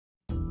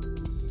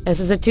This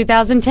is a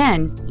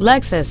 2010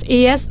 Lexus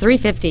ES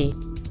 350.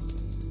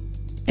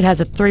 It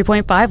has a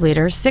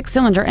 3.5-liter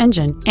six-cylinder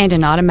engine and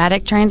an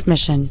automatic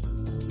transmission.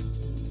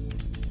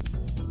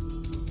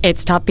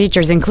 Its top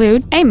features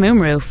include a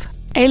moonroof,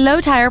 a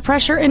low-tire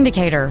pressure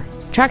indicator,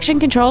 traction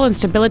control and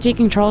stability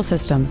control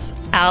systems,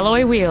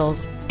 alloy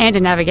wheels, and a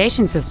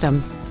navigation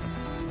system.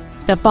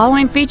 The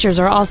following features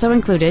are also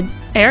included: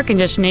 air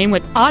conditioning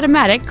with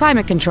automatic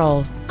climate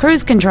control,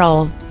 cruise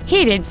control,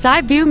 heated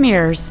side view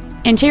mirrors,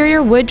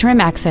 interior wood trim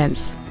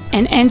accents,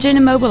 an engine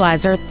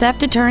immobilizer theft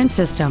deterrent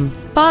system,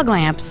 fog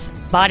lamps,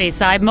 body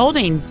side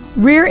molding,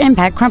 rear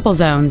impact crumple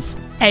zones,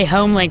 a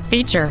home link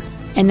feature,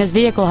 and this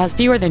vehicle has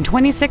fewer than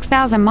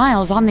 26,000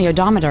 miles on the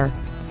odometer.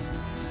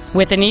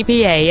 With an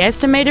EPA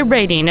estimated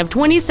rating of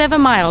 27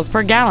 miles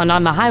per gallon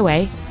on the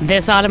highway,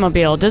 this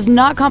automobile does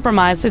not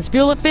compromise its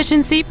fuel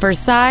efficiency for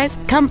size,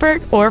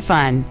 comfort, or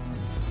fun.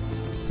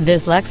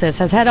 This Lexus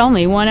has had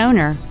only one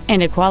owner,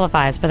 and it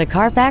qualifies for the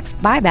Carfax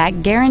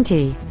buyback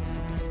guarantee.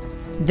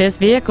 This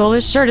vehicle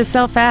is sure to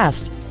sell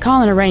fast.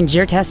 Call and arrange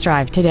your test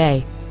drive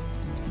today.